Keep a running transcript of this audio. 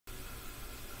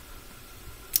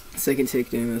second take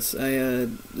doing this.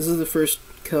 This is the first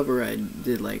cover I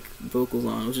did like vocals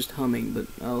on. I was just humming, but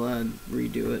I'll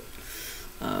redo it.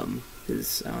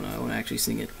 Cause I don't know, I want to actually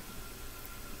sing it.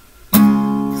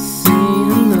 Say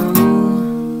hello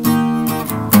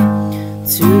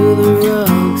to the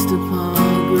rug's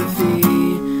topography.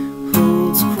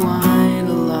 Holds quite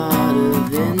a lot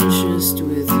of interest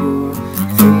with your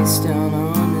face down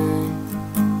on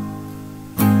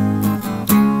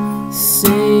it.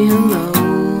 Say hello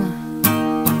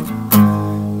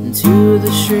to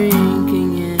the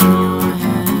shrinking in your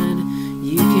head.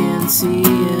 You can't see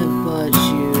it, but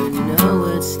you know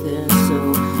it's there,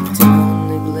 so don't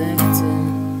neglect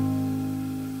it.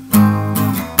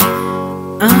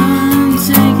 I'm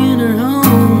taking her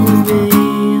home with me,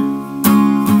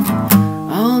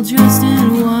 all dressed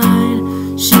in white.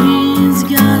 She's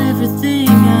got everything I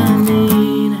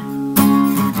need.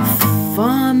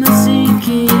 Pharmacy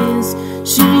keys,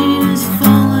 she's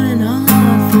falling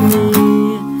hard for me.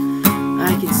 I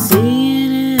can see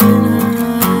it in her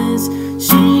eyes.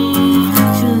 She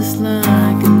acts just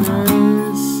like a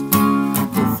nurse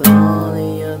with all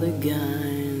the other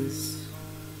guys.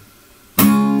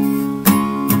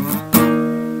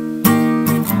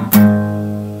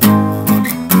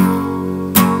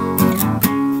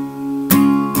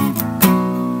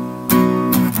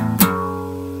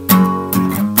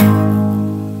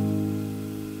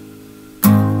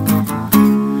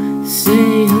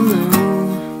 Say hello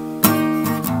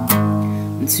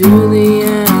to the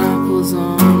apples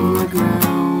on the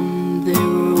ground. They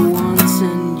were once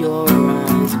in your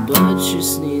eyes, but you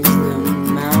sneezed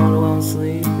them out while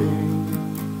sleeping.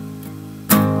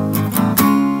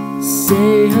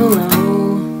 Say hello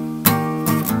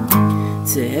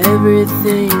to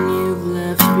everything you've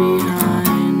left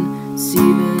behind. It's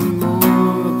even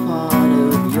more a part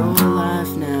of your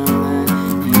life now that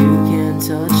you can't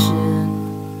touch it.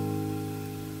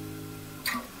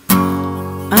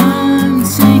 I'm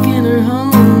taking her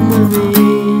home with me,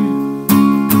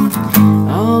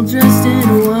 all dressed in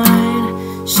white.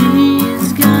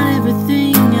 She's got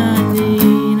everything I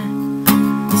need.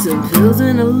 Some pills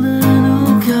in a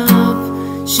little cup.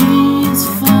 She's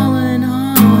falling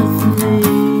hard for me.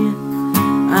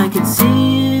 I can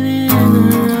see it in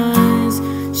her eyes.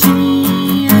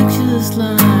 She acts just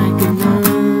like a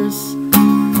nurse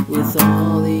with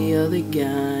all the other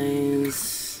guys.